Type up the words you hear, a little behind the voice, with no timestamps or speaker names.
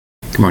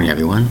morning,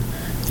 everyone.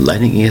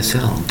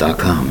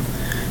 LightningESL.com.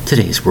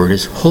 Today's word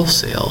is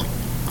wholesale.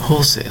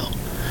 Wholesale.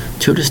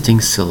 Two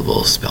distinct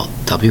syllables spelled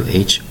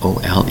W-H-O-L-E-S-A-L-E.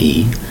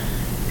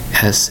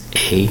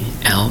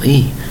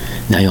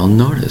 Now you'll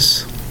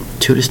notice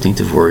two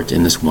distinctive words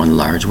in this one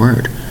large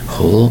word,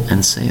 whole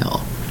and sale.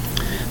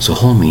 So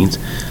whole means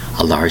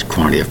a large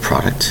quantity of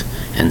product,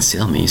 and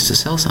sale means to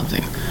sell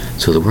something.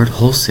 So the word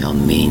wholesale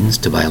means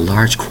to buy a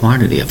large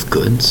quantity of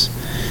goods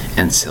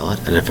and sell it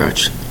at a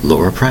much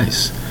lower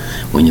price.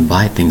 When you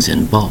buy things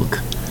in bulk,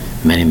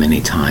 many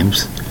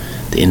times,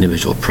 the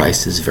individual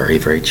price is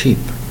very cheap.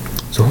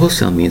 So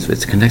wholesale means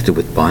it's connected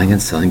with buying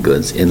and selling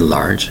goods in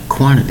large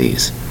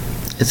quantities.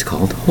 It's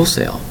called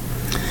wholesale.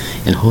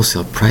 And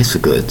wholesale price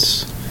of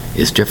goods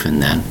is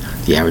different than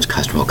the average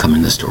customer will come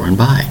in the store and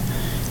buy,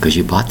 because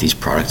you bought these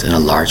products in a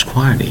large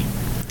quantity.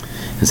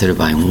 Instead of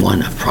buying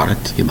one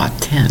product, you bought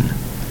 10.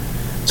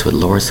 So it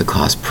lowers the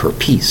cost per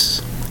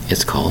piece.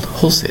 It's called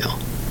wholesale.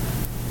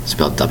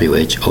 Spelled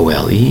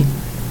W-H-O-L-E-S-A-L-E.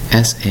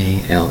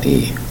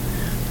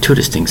 Two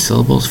distinct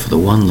syllables for the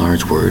one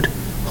large word,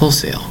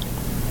 wholesale.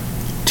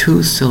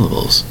 Two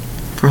syllables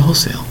for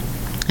wholesale.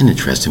 An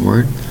interesting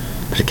word,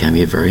 but it can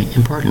be a very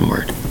important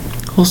word.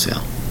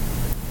 Wholesale.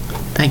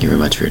 Thank you very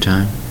much for your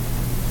time.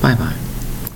 Bye-bye.